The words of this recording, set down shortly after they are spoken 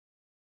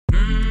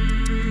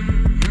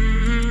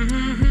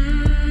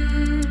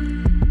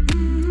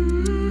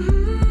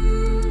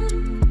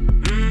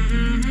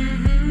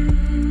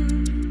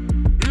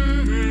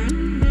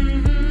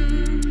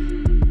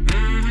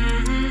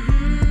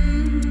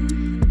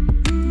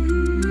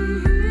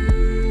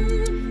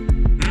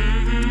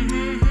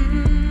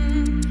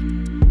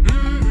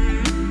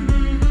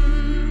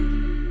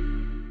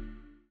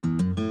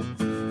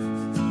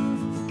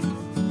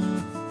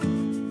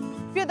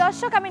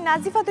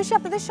নাজিফা তুষি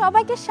আপনাদের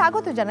সবাইকে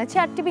স্বাগত জানাচ্ছি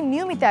RTV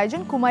নিয়মিত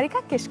আয়োজন কুমারিকা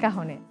কেশ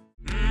কাহনে।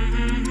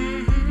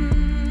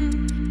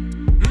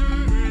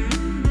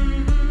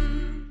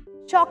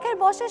 শখের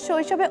বশে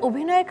শৈশবে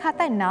অভিনয়ের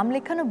খাতায় নাম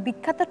লেখানো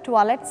বিখ্যাত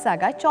টুয়াইলাইট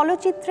সাগায়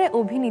চলচ্চিত্রে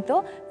অভিনীত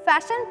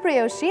ফ্যাশন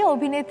প্রেয়সী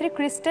অভিনেত্রী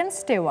ক্রিস্টেন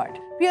স্টেওয়ার্ট।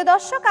 প্রিয়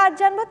দর্শক, আজ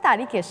জানবো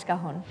তারই কেশ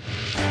কাহন।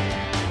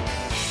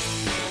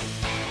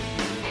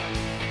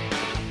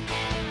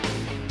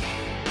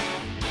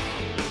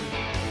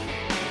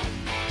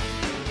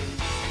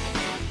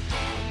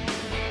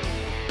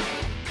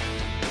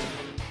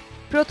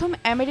 প্রথম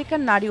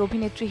আমেরিকান নারী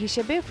অভিনেত্রী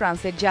হিসেবে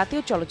ফ্রান্সের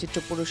জাতীয় চলচ্চিত্র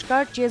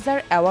পুরস্কার চেজার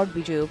অ্যাওয়ার্ড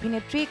বিজয়ী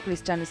অভিনেত্রী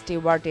ক্রিস্টেন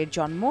স্টেওয়ার্টের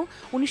জন্ম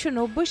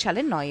 1990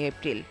 সালের 9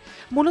 এপ্রিল।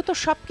 মূলত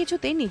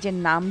সবকিছুতেই নিজের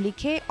নাম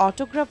লিখে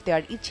অটোগ্রাফ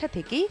দেওয়ার ইচ্ছা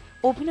থেকেই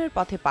অভিনয়ের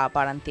পথে পা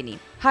বাড়ান তিনি।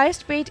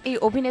 হাইয়েস্ট পেইড এই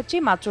অভিনেত্রী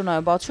মাত্র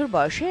 9 বছর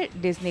বয়সে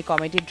ডিজনি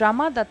কমেডি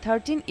ড্রামা দ্য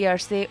 13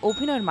 ইয়ার্সে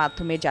অভিনয়ের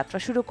মাধ্যমে যাত্রা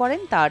শুরু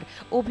করেন তার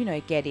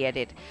অভিনয়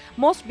ক্যারিয়ারের।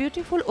 মোস্ট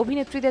বিউটিফুল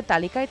অভিনেত্রীদের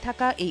তালিকায়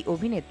থাকা এই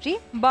অভিনেত্রী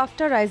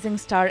বাফটা রাইজিং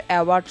স্টার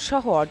অ্যাওয়ার্ড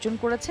সহ অর্জন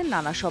করেছেন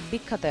নানা সব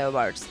বিখ্যাত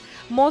অ্যাওয়ার্ডস।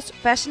 মোস্ট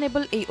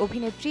ফ্যাশনেবল এই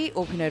অভিনেত্রী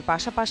অভিনয়ের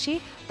পাশাপাশি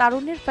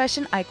তারুণ্যের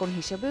ফ্যাশন আইকন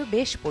হিসেবেও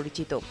বেশ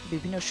পরিচিত।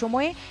 বিভিন্ন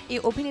সময়ে এই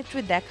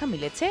অভিনেত্রীর দেখা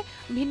মিলেছে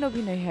ভিন্ন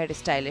ভিন্ন হেয়ার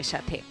স্টাইলের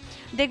সাথে।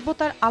 দেখব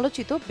তার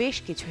আলোচিত বেশ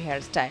কিছু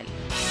হেয়ার স্টাইল।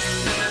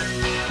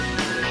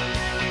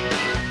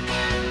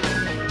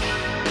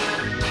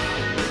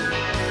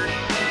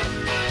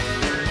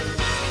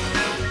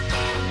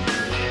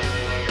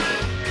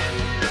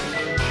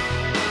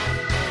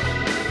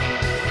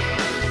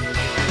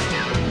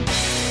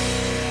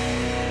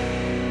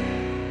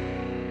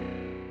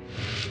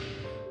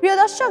 প্রিয়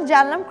দর্শক,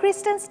 জানলাম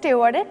ক্রিস্টেন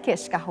স্টেওয়ার্টের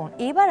কেশ কাহন।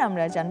 এবার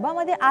আমরা জানবো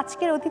আমাদের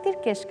আজকের অতিথির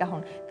কেশ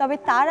কাহন। তবে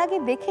তার আগে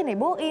দেখে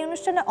নেব এই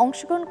অনুষ্ঠানে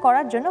অংশগ্রহণ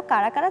করার জন্য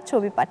কারা কারা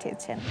ছবি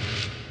পাঠিয়েছেন।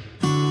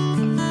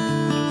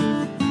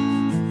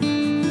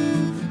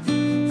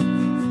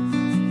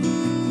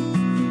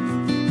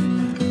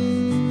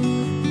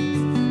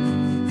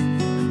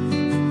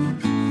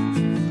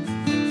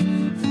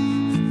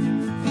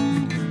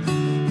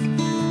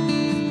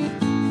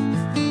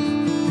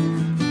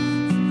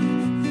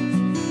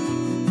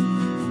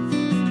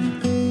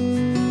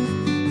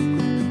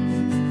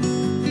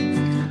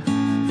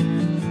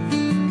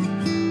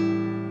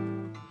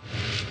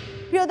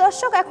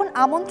 দর্শক, এখন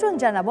আমন্ত্রণ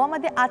জানাবো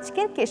আমাদের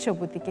আজকের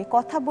কেশবতীকে।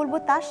 কথা বলবো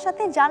তার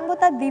সাথে, জানবো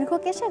তার দীর্ঘ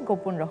কেশের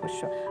গোপন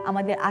রহস্য।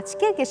 আমাদের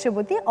আজকের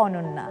কেশবতী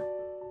অনন্যা।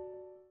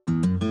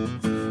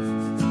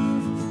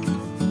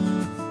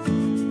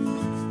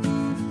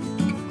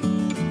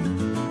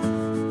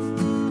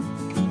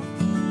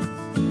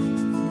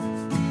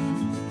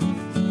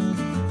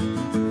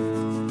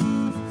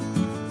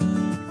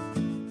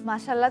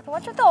 মাশাআল্লাহ,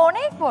 তোমার চুল তো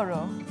অনেক বড়।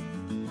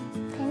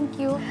 Thank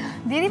you.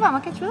 দিয়ে দিবা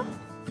আমাকে চুল?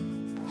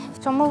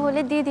 সম্ভব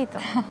হলে দিয়ে দিত।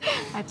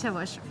 আচ্ছা,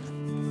 বসো।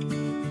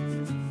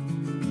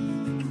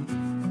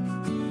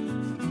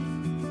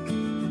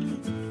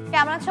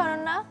 কেমন আছো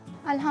অনন্যা?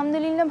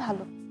 আলহামদুলিল্লাহ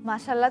ভালো।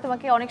 মাশাআল্লাহ,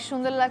 তোমাকে অনেক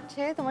সুন্দর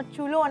লাগছে, তোমার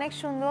চুলও অনেক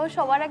সুন্দর।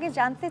 সবার আগে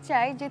জানতে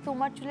চাই যে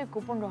তোমার চুলের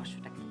গোপন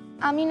রহস্যটা কি?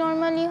 আমি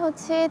নর্মালি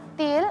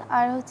তেল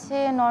আর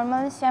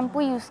নর্মাল শ্যাম্পু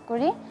ইউজ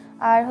করি।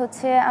 আর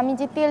আমি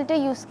যে তেলটা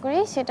ইউজ করি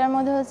সেটার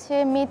মধ্যে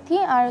মেথি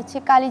আর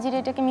কালিজিরা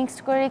এটাকে মিক্সড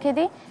করে রেখে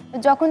দিই।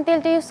 যখন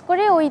তেলটা ইউজ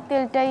করি ওই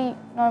তেলটাই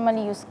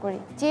নর্মালি ইউজ করি।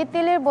 যে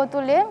তেলের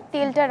বোতলে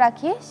তেলটা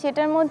রাখি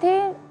সেটার মধ্যে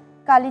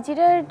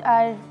কালিজিরা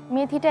আর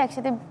মেথিটা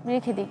একসাথে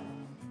রেখে দিই।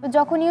 তো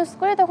যখন ইউজ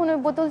করি তখন ওই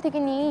বোতল থেকে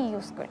নিয়েই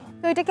ইউজ করি।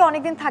 তো এটা কি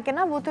অনেকদিন থাকে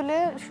না বোতলে?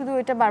 শুধু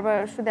এটা বারবার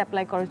শুধু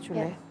অ্যাপ্লাই করো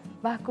চুলে?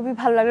 বাহ, খুবই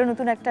ভালো লাগলো,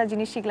 নতুন একটা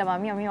জিনিস শিখলাম।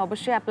 আমি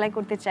অবশ্যই অ্যাপ্লাই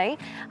করতে চাই।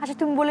 আচ্ছা,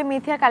 তুমি বলে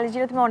মেথি আর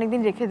কালিজিরা তুমি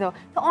অনেকদিন রেখে দাও,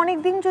 তো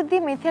অনেকদিন যদি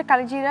মেথি আর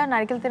কালিজিরা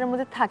নারকেল তেলের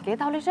মধ্যে থাকে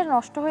তাহলে সেটা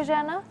নষ্ট হয়ে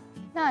যায় না?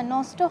 না,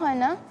 নষ্ট হয়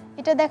না।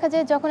 এটা দেখা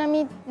যায় যখন আমি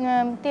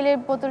তেলের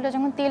বোতলটা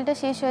যখন তেলটা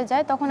শেষ হয়ে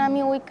যায় তখন আমি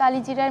ওই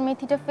কালিজিরার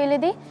মেথিটা ফেলে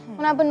দিই,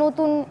 আবার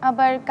নতুন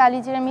আবার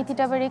কালিজিরার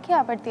মেথিটা আবার রেখে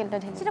আবার তেলটা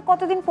ঢেলে। সেটা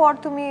কতদিন পর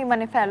তুমি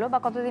ফেলো বা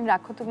কতদিন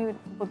রাখো তুমি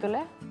বোতলে?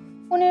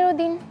 15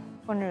 দিন।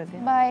 15 দিন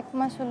বা 1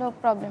 মাস হলো,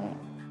 প্রবলেম নেই।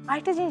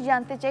 আরেকটা জিনিস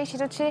জানতে চাই,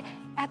 সেটা হচ্ছে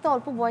এত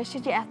অল্প বয়সে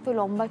যে এত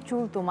লম্বা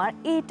চুল তোমার,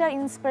 এইটার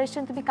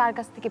ইন্সপিরেশন তুমি কার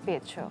কাছ থেকে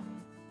পেয়েছো?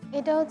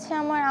 এটা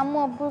আমার আম্মু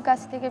আব্বুর কাছ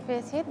থেকে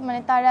পেয়েছি।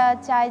 তারা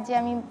চায় যে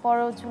আমি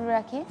বড় চুল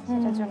রাখি,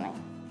 সেটার জন্যই।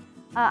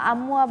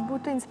 আম্মু আব্বু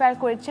তো ইন্সপায়ার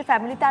করেছে।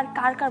 ফ্যামিলিতে আর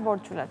কার কার বড়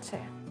চুল আছে?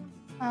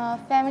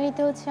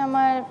 ফ্যামিলিতে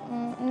আমার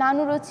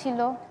নানুরও ছিল,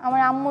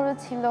 আমার আম্মুরও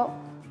ছিল,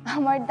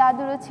 আমার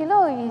দাদুরও ছিল।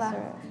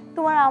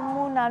 তোমার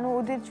আম্মু নানু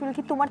ওদের চুল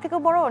কি তোমার থেকে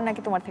বড়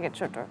নাকি তোমার থেকে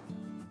ছোট?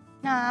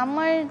 না,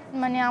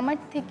 আমার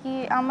থেকে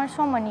আমার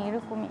সমানই,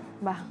 এরকমই।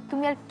 বাহ,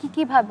 তুমি আর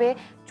কি ভাবে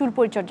চুল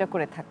পরিচর্যা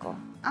করে থাকো?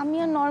 আমি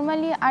আর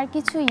নর্মালি আর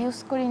কিছু ইউজ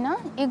করি না,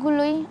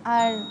 এগুলোই।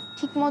 আর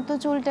ঠিকমতো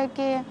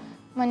চুলটাকে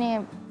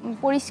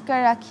পরিষ্কার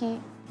রাখি,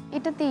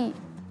 এটাতেই।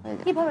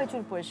 কিভাবে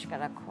চুল পরিষ্কার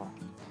রাখো?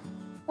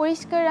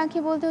 পরিষ্কার রাখি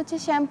বলতে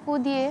শ্যাম্পু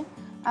দিয়ে।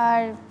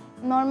 আর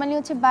নর্মালি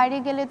বাইরে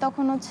গেলে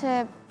তখন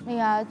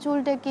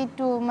চুলটাকে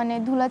একটু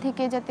ধুলা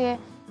থেকে যাতে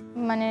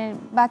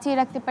বাঁচিয়ে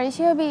রাখতে পারি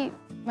সেভাবেই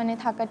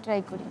থাকার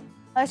ট্রাই করি।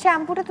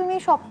 শ্যাম্পুটা তুমি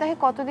সপ্তাহে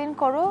কতদিন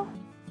করো?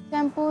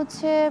 শ্যাম্পু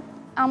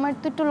আমার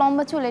তো একটু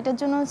লম্বা চুল, এটার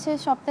জন্য হচ্ছে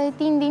সপ্তাহে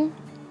 3 দিন,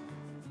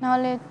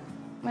 নাহলে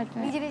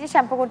নিজে নিজে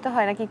শ্যাম্পু করতে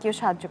হয় নাকি কেউ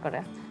সাহায্য করে?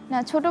 না,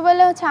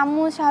 ছোটবেলায় হচ্ছে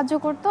আম্মু সাহায্য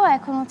করতো,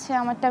 এখন হচ্ছে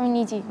আমারটা আমি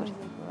নিজেই করি।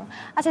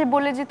 আচ্ছা,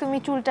 বলে যে তুমি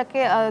চুলটাকে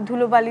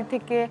ধুলোবালি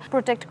থেকে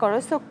প্রোটেক্ট করো,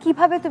 সো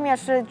কিভাবে তুমি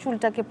আসলে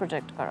চুলটাকে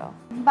প্রোটেক্ট করো?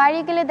 বাইরে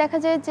গেলে দেখা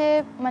যায় যে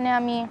মানে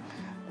আমি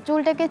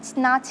চুলটাকে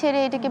না ছেড়ে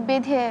এটাকে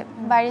বেঁধে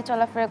বাইরে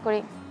চলাফেরা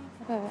করি।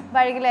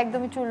 বাইরে গেলে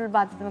একদমই চুল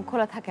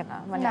খোলা থাকে না,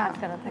 মানে না,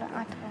 আটকানো থাকে।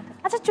 আটকানো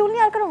থাকে। আচ্ছা, চুল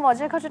নিয়ে আর কোনো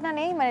মজার ঘটনা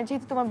নেই? মানে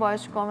যেহেতু তোমার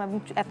বয়স কম এবং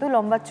এত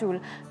লম্বা চুল,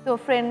 তো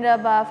ফ্রেন্ডরা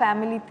বা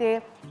ফ্যামিলিতে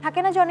থাকে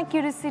না যে অনেক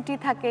কিউরিওসিটি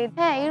থাকে?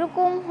 হ্যাঁ,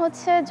 এরকম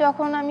হচ্ছে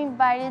যখন আমি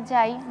বাইরে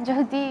যাই,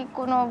 যদি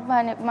কোনো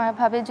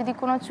ভাবে যদি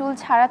কোনো চুল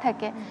ছাড়া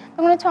থাকে,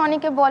 তখন হচ্ছে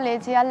অনেকে বলে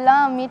যে আল্লাহ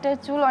মেয়েটার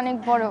চুল অনেক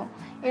বড়,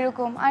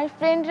 এরকম। আর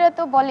ফ্রেন্ডরা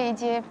তো বলে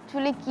যে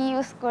চুলে কি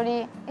ইউজ করি,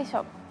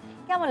 এসব।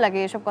 কেমন লাগে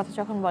এসব কথা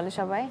যখন বলে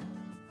সবাই?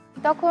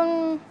 তখন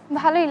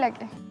ভালোই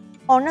লাগে।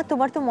 অর্ণা,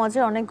 তোমার তো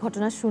মজার অনেক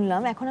ঘটনা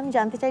শুনলাম, এখন আমি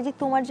জানতে চাই যে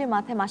তোমার যে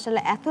মাথায়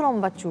মাশাআল্লাহ এত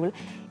লম্বা চুল,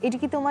 এটি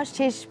কি তোমার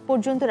শেষ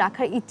পর্যন্ত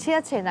রাখার ইচ্ছে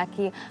আছে,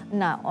 নাকি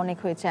না অনেক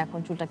হয়েছে এখন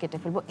চুলটা কেটে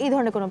ফেলবো, এই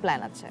ধরনের কোনো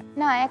প্ল্যান আছে?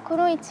 না,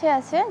 এখনো ইচ্ছে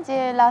আছে যে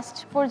লাস্ট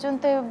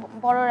পর্যন্ত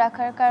বড়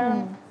রাখার, কারণ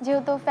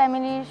যেহেতু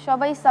ফ্যামিলির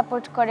সবাই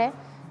সাপোর্ট করে,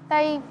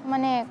 তাই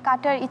মানে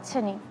কাটার ইচ্ছে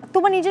নেই।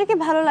 তোমার নিজের কি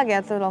ভালো লাগে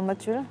এত লম্বা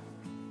চুল?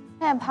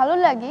 হ্যাঁ, ভালো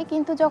লাগে,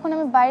 কিন্তু যখন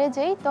আমি বাইরে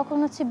যাই তখন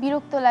হচ্ছে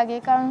বিরক্ত লাগে,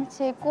 কারণ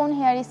হচ্ছে কোন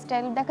হেয়ার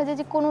স্টাইল দেখা যায়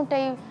যে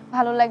কোনোটাই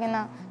ভালো লাগে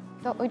না,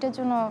 তো ওইটার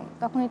জন্য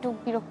তখন একটু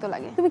বিরক্ত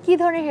লাগে। তুমি কি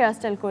ধরনের হেয়ার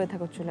স্টাইল করে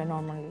থাকো চুলে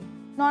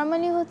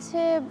নর্মালি হচ্ছে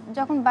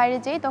যখন বাইরে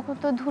যাই তখন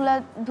তো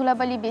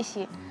ধুলাবালি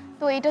বেশি,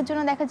 তো এটার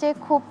জন্য দেখা যায়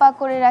খোপা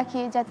করে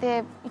রাখি যাতে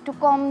একটু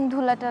কম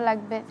ধুলাটা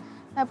লাগবে।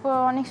 তারপর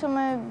অনেক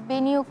সময়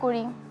বেনিও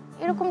করি,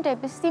 এরকম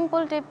টাইপের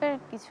সিম্পল টাইপের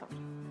কিছু।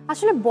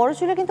 আসলে বড়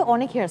চুলে কিন্তু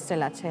অনেক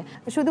হেয়ারস্টাইল আছে,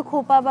 শুধু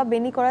খোপা বা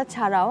বেনি করা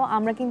ছাড়াও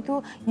আমরা কিন্তু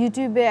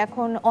ইউটিউবে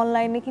এখন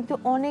অনলাইনে কিন্তু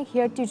অনেক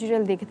হেয়ার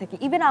টিউটোরিয়াল দেখে থাকি।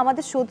 ইভেন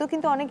আমাদের শোতেও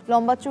কিন্তু অনেক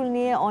লম্বা চুল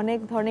নিয়ে অনেক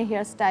ধরনের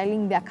হেয়ার স্টাইলিং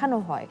দেখানো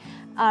হয়।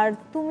 আর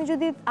তুমি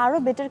যদি আরও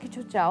বেটার কিছু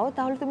চাও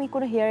তাহলে তুমি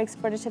কোনো হেয়ার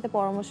এক্সপার্টের সাথে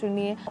পরামর্শ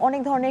নিয়ে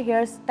অনেক ধরনের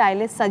হেয়ার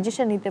স্টাইলের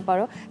সাজেশন নিতে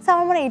পারো। সো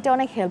আমার মনে হয় এটা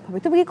অনেক হেল্প হবে।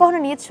 তুমি কি কখনো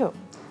নিয়েছো?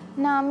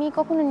 না, আমি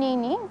কখনো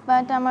নিইনি,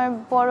 বাট আমার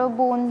বড়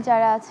বোন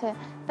যারা আছে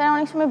তারা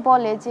অনেক সময়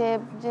বলে যে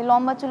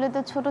লম্বা চুলে তো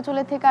ছোট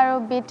চুলে থেকে আরো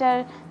বেটার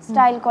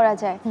স্টাইল করা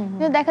যায়,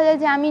 কিন্তু দেখা যায়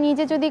যে আমি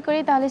নিজে যদি করি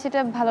তাহলে সেটা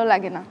ভালো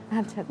লাগে না।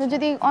 আচ্ছা, তো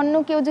যদি অন্য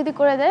কেউ যদি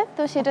করে দেয়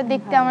তো সেটা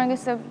দেখতে আমার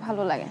কাছে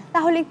ভালো লাগে।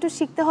 তাহলে একটু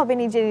শিখতে হবে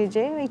নিজে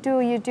নিজে, একটু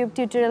ইউটিউব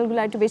টিউটোরিয়ালগুলো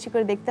একটু বেশি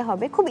করে দেখতে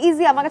হবে। খুব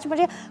ইজি আমার কাছে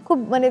মনে হয়, খুব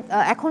মানে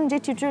এখন যে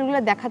টিউটোরিয়ালগুলো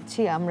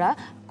দেখাচ্ছি আমরা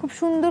খুব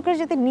সুন্দর করে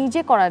যাতে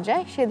নিজে করা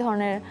যায় সে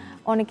ধরনের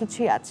অনেক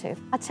কিছুই আছে।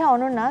 আচ্ছা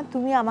অনন্যা,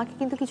 তুমি আমাকে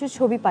কিন্তু কিছু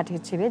ছবি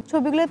পাঠিয়েছিলে,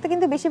 ছবিগুলোতে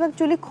কিন্তু বেশিরভাগ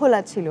চুলই খোলা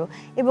ছিল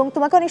এবং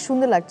তোমাকে অনেক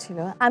সুন্দর লাগছিল।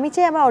 আমি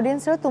চাই আমার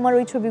অডিয়েন্সরাও তোমার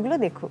ওই ছবিগুলো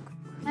দেখুক।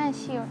 হ্যাঁ,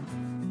 শিওর।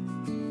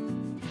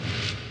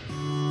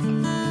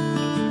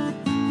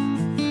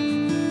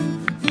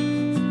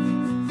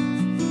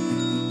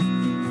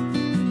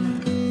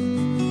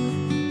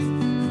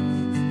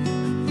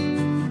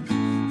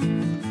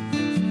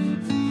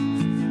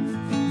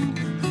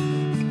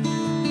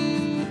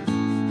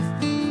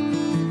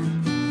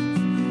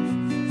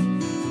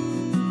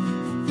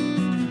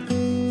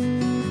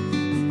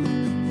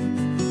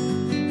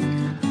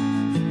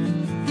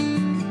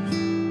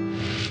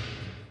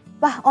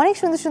 বাহ, অনেক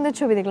সুন্দর সুন্দর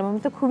ছবি দেখলাম,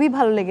 আমার তো খুবই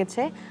ভালো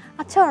লেগেছে।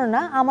 আচ্ছা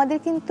অরুণা, আমাদের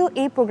কিন্তু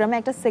এই প্রোগ্রামে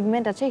একটা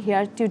সেগমেন্ট আছে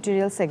হেয়ার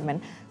টিউটোরিয়াল সেগমেন্ট।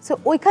 সো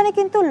ওইখানে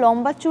কিন্তু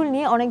লম্বা চুল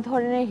নিয়ে অনেক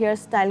ধরনের হেয়ার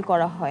স্টাইল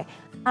করা হয়।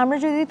 আমরা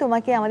যদি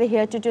তোমাকে আমাদের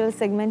হেয়ার টিউটোরিয়াল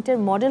সেগমেন্টের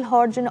মডেল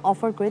হওয়ার জন্য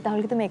অফার করি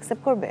তাহলে কি তুমি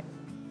অ্যাকসেপ্ট করবে?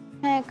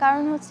 হ্যাঁ,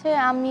 কারণ হচ্ছে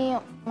আমি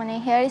মানে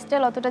হেয়ার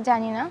স্টাইল অতটা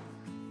জানি না,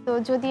 তো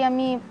যদি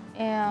আমি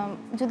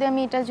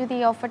এটা যদি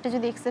অফারটা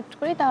যদি অ্যাকসেপ্ট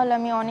করি তাহলে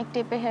আমি অনেক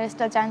টাইপের হেয়ার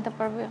স্টাইল জানতে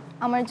পারবো,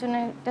 আমার জন্য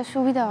এটা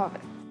সুবিধা হবে।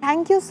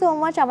 থ্যাংক ইউ সো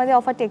মাচ আমাদের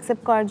অফারটা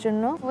অ্যাকসেপ্ট করার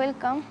জন্য।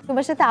 ওয়েলকাম।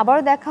 তোমার সাথে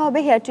আবারও দেখা হবে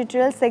হেয়ার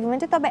টিউটোরিয়াল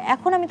সেগমেন্টে, তবে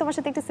এখন আমি তোমার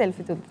সাথে একটা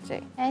সেলফি তুলতে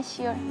চাই। হ্যাঁ,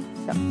 sure.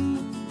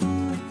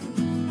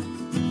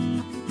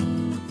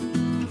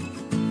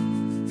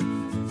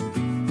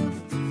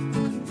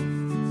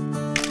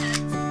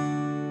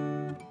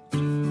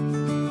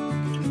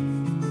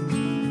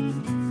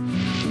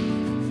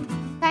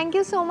 Thank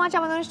you so much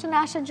আমাদের অনুষ্ঠানে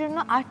আসার জন্য।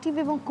 RTV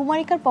এবং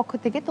কুমারিকার পক্ষ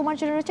থেকে তোমার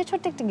জন্য রয়েছে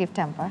ছোট্ট একটা গিফট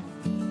হ্যাম্পার।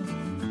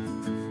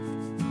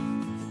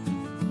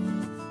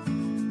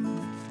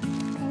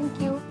 Thank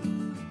you.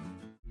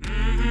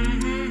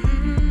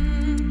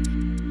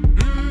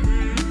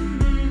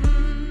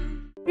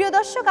 প্রিয়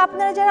দর্শক,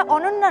 আপনারা যারা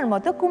অনন্যার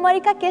মতো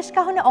কুমারিকা কেশ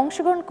কাহনে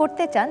অংশগ্রহণ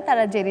করতে চান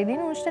তারা জেনে নিন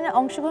অনুষ্ঠানে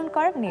অংশগ্রহণ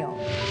করার নিয়ম।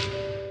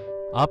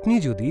 আপনি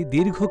যদি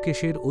দীর্ঘ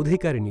কেশের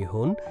অধিকারিণী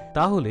হন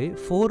তাহলে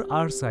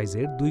 4R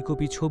সাইজের 2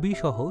 কপি ছবি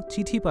সহ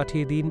চিঠি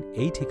পাঠিয়ে দিন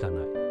এই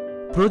ঠিকানায়।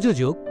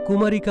 প্রযোজক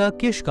কুমারিকা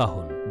কেশ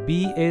কাহন,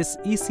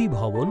 BSEC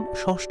ভবন,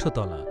 6ষ্ঠ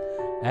তলা,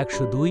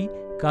 102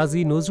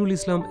 কাজী নজরুল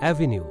ইসলাম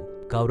অ্যাভিনিউ,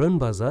 কাউরান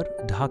বাজার,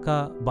 ঢাকা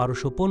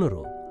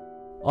 1215।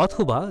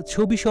 অথবা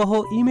ছবি সহ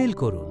ইমেল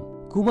করুন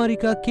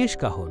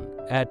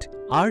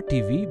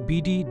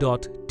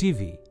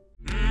kumarikakeshkahon@rtvbd.tv।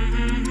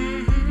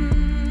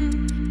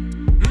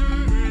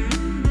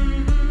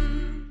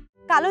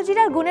 কালো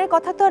জিরার গুণের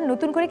কথা তো আর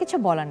নতুন করে কিছু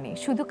বলার নেই।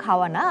 শুধু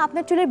খাওয়া না,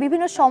 আপনার চুলের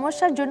বিভিন্ন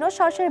সমস্যার জন্য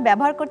সরাসরি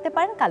ব্যবহার করতে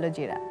পারেন কালো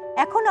জিরা।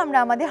 এখন আমরা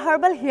আমাদের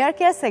হার্বাল হেয়ার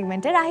কেয়ার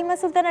সেগমেন্টে রাহিমা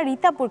সুলতানা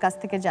রীতাপুর কাছ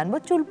থেকে জানবো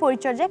চুল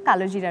পরিচর্যায়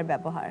কালো জিরার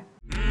ব্যবহার।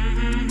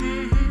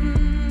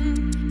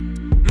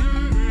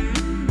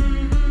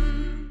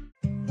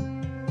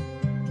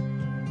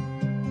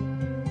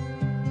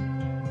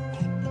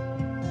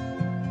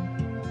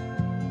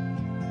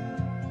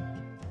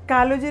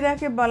 কালো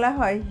জিরাকে বলা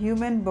হয়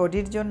হিউম্যান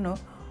বডির জন্য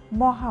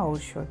মহা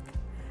ঔষধ।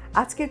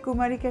 আজকে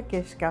কুমারিকা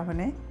কেশ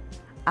কাহনে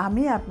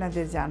আমি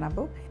আপনাদের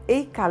জানাবো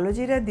এই কালো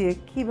জিরা দিয়ে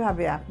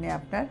কিভাবে আপনি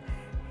আপনার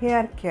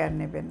হেয়ার কেয়ার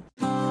নেবেন।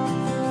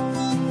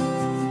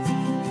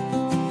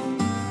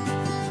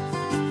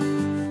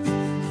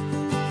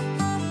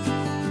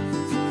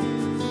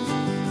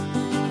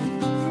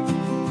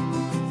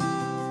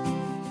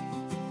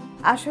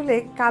 আসলে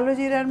কালো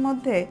জিরার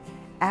মধ্যে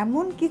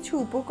এমন কিছু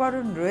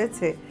উপকরণ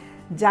রয়েছে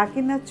যা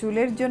কিনা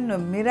চুলের জন্য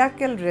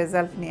মিরাকেল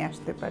রেজাল্ট নিয়ে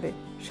আসতে পারে।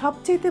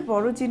 সবচেয়ে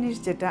বড় জিনিস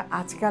যেটা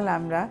আজকাল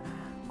আমরা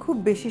খুব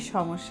বেশি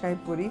সমস্যায়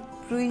পড়ি,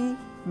 প্রি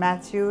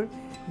ম্যাচিউর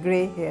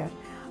গ্রে হেয়ার,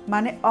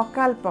 মানে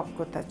অকাল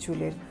পক্কতা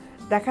চুলের।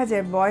 দেখা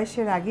যায়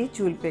বয়সের আগেই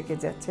চুল পেকে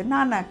যাচ্ছে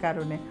নানা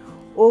কারণে,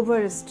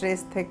 ওভার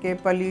স্ট্রেস থেকে,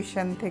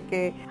 পলিউশন থেকে,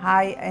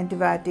 হাই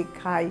অ্যান্টিবায়োটিক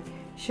খাই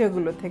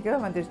সেগুলো থেকেও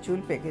আমাদের চুল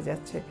পেকে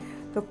যাচ্ছে।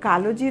 তো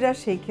কালো জিরা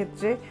সেই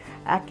ক্ষেত্রে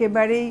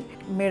একেবারেই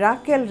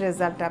মিরাকেল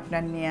রেজাল্ট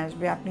আপনার নিয়ে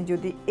আসবে। আপনি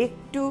যদি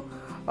একটু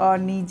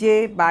নিজে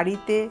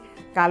বাড়িতে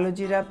কালো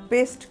জিরা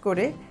পেস্ট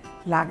করে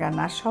লাগান,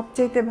 আর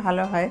সবচাইতে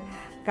ভালো হয়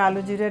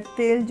কালো জিরার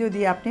তেল যদি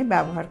আপনি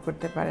ব্যবহার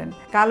করতে পারেন।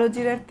 কালো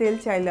জিরার তেল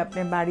চাইলে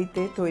আপনি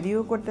বাড়িতে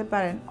তৈরিও করতে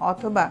পারেন,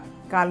 অথবা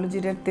কালো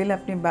জিরার তেল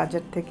আপনি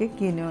বাজার থেকে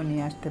কিনেও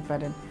নিয়ে আসতে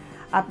পারেন।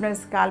 আপনার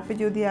স্কাল্পে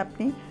যদি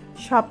আপনি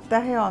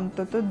সপ্তাহে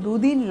অন্তত 2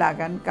 দিন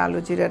লাগান কালো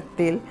জিরার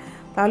তেল,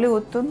 তাহলে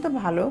অত্যন্ত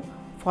ভালো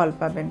ফল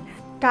পাবেন।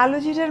 কালো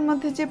জিরার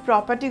মধ্যে যে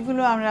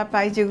প্রপার্টিগুলো আমরা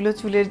পাই, যেগুলো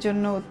চুলের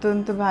জন্য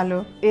অত্যন্ত ভালো,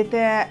 এতে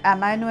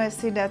অ্যামাইনো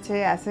অ্যাসিড আছে,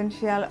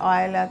 অ্যাসেনশিয়াল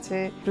অয়েল আছে,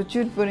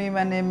 প্রচুর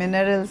পরিমাণে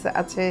মিনারেলস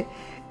আছে,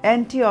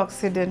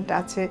 অ্যান্টিঅক্সিডেন্ট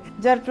আছে,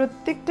 যার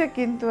প্রত্যেকটা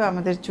কিন্তু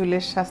আমাদের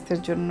চুলের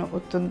স্বাস্থ্যের জন্য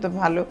অত্যন্ত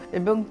ভালো।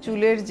 এবং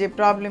চুলের যে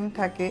প্রবলেম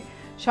থাকে,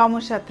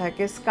 সমস্যা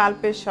থাকে,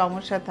 স্কাল্পের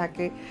সমস্যা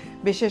থাকে,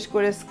 বিশেষ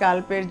করে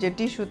স্কাল্পের যে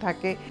টিস্যু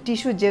থাকে,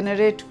 টিস্যু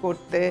জেনারেট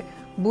করতে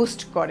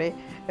বুস্ট করে।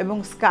 এবং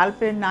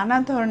স্কাল্পের নানা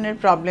ধরনের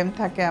প্রবলেম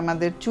থাকে,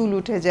 আমাদের চুল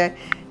উঠে যায়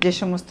যে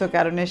সমস্ত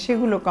কারণে,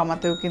 সেগুলো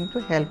কমাতেও কিন্তু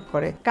হেল্প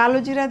করে। কালো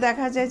জিরা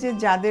দেখা যায় যে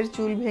যাদের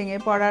চুল ভেঙে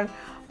পড়ার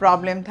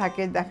প্রবলেম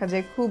থাকে, দেখা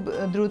যায় খুব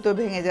দ্রুত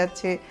ভেঙে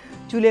যাচ্ছে,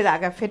 চুলের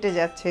আগা ফেটে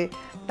যাচ্ছে,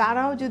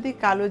 তারাও যদি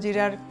কালো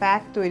জিরার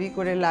প্যাক তৈরি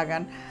করে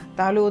লাগান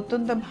তাহলে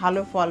অত্যন্ত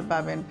ভালো ফল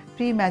পাবেন।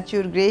 প্রি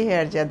ম্যাচিউর গ্রে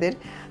হেয়ার যাদের,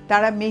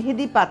 তারা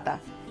মেহেদি পাতা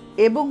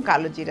এবং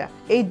কালো জিরা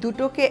এই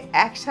দুটোকে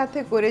একসাথে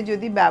করে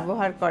যদি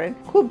ব্যবহার করেন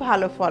খুব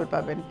ভালো ফল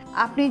পাবেন।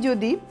 আপনি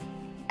যদি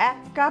 1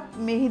 কাপ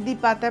মেহেদি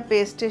পাতা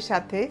পেস্টের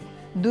সাথে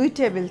 2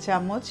 টেবিল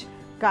চামচ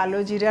কালো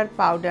জিরার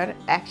পাউডার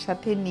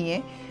একসাথে নিয়ে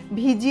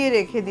ভিজিয়ে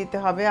রেখে দিতে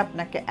হবে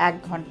আপনাকে 1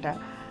 ঘন্টা।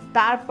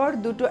 তারপর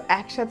দুটো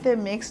একসাথে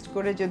মিক্সড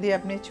করে যদি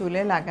আপনি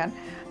চুলে লাগান,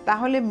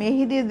 তাহলে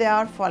মেহেদি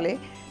দেওয়ার ফলে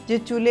যে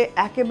চুলে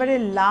একেবারে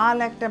লাল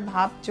একটা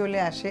ভাব চলে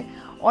আসে,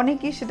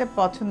 অনেকেই সেটা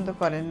পছন্দ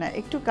করেন না,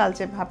 একটু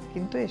কালচে ভাব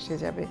কিন্তু এসে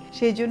যাবে।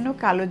 সেই জন্য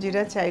কালো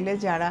জিরা চাইলে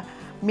যারা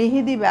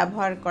মেহেদি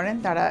ব্যবহার করেন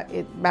তারা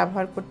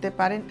ব্যবহার করতে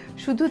পারেন।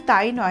 শুধু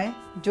তাই নয়,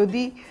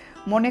 যদি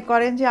মনে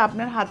করেন যে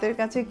আপনার হাতের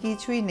কাছে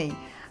কিছুই নেই,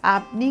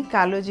 আপনি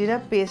কালো জিরা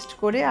পেস্ট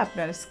করে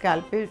আপনার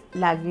স্ক্যাল্পে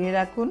লাগিয়ে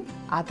রাখুন,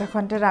 আধা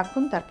ঘন্টা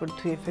রাখুন, তারপর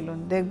ধুয়ে ফেলুন।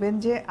 দেখবেন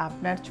যে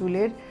আপনার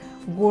চুলের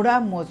গোড়া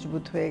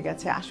মজবুত হয়ে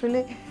গেছে। আসলে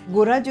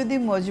গোড়া যদি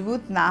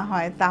মজবুত না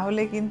হয়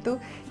তাহলে কিন্তু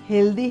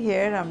হেলদি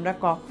হেয়ার আমরা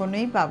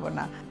কখনোই পাবো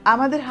না।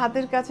 আমাদের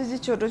হাতের কাছে যে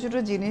ছোট ছোট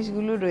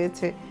জিনিসগুলো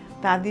রয়েছে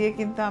তা দিয়ে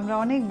কিন্তু আমরা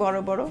অনেক বড়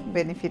বড়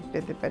বেনিফিট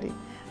পেতে পারি।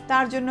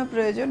 তার জন্য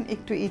প্রয়োজন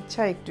একটু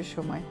ইচ্ছা, একটু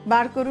সময়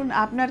বার করুন।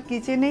 আপনার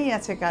কিচেনেই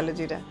আছে কালো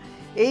জিরা।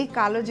 এই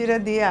কালো জিরা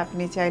দিয়ে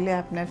আপনি চাইলে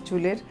আপনার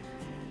চুলের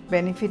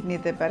বেনিফিট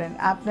নিতে পারেন,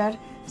 আপনার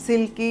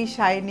সিল্কি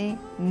শাইনি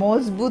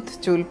মজবুত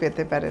চুল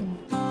পেতে পারেন।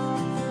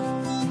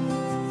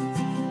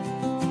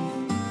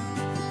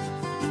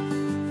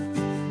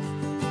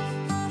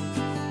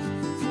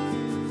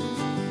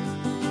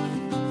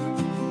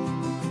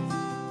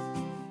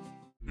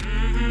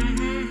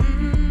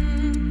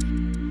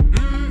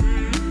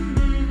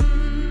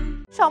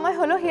 সময়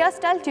হলো হেয়ার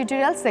স্টাইল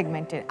টিউটোরিয়াল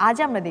সেগমেন্টের। আজ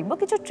আমরা দেখব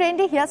কিছু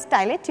ট্রেন্ডি হেয়ার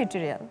স্টাইলের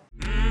টিউটোরিয়াল।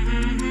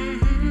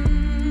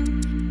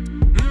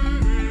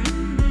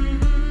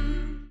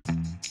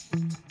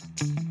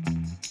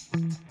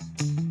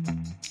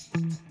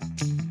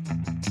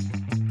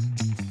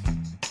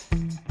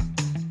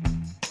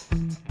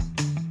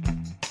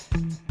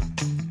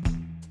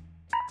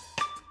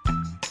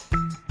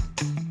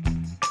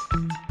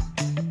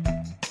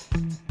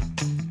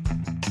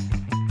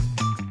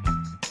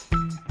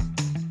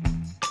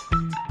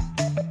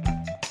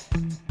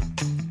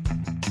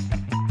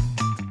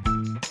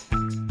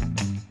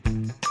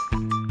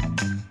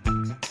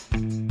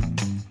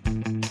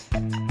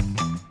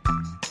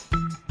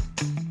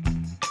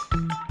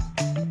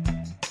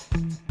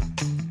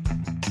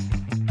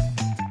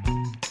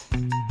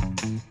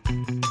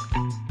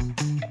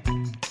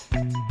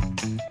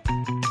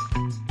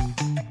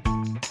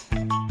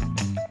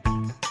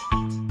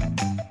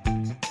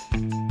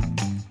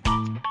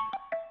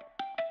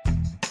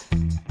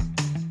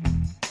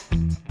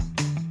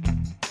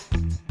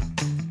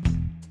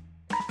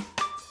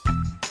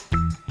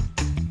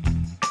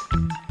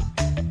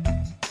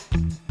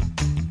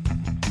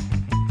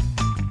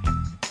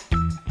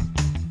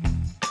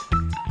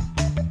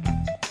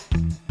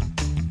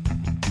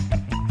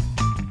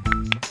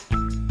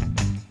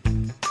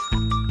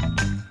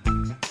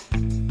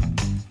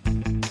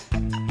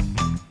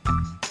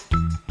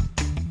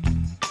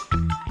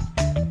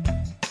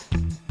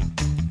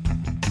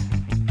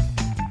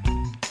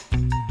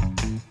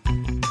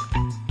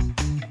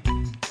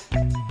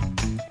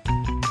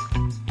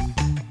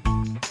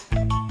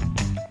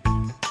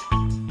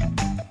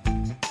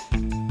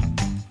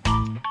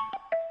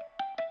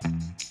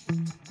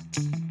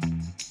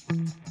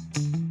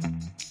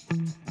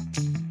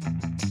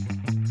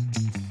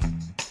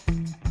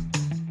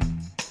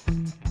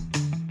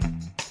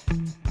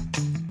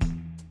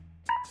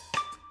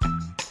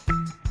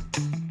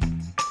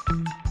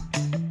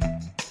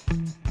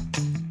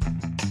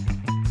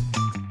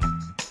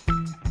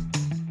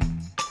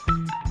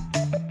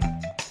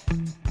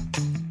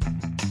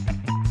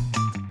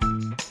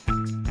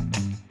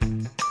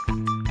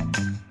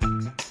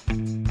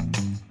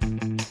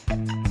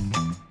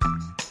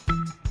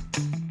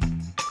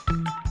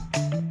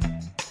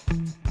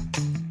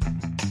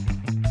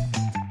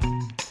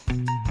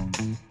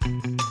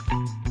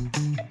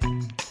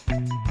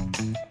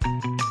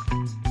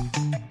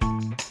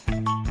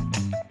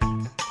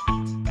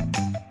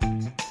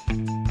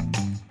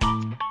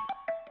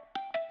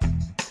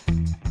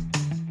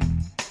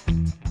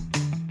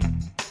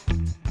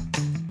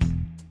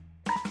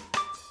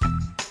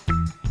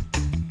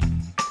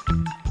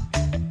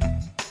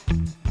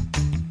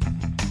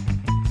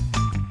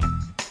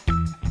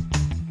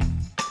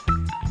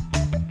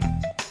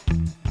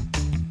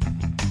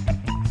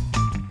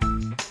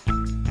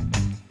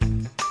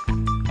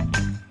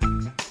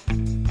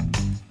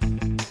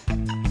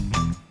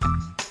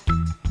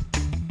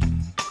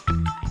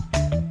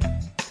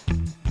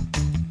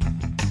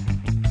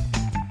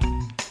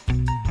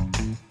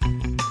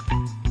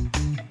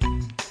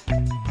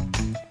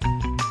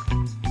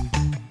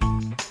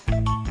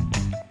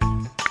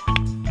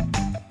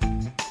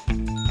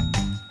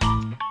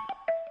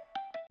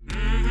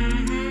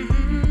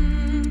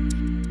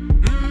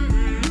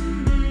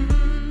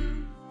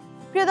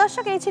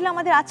 দর্শক, এই ছিল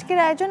আমাদের আজকের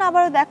আয়োজন।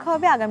 আবারও দেখা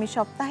হবে আগামী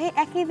সপ্তাহে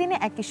একই দিনে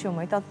একই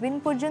সময়। ততদিন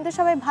পর্যন্ত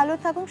সবাই ভালো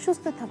থাকুন,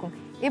 সুস্থ থাকুন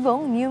এবং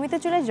নিয়মিত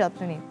চুলের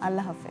যত্ন নিন।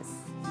 আল্লাহ হাফেজ।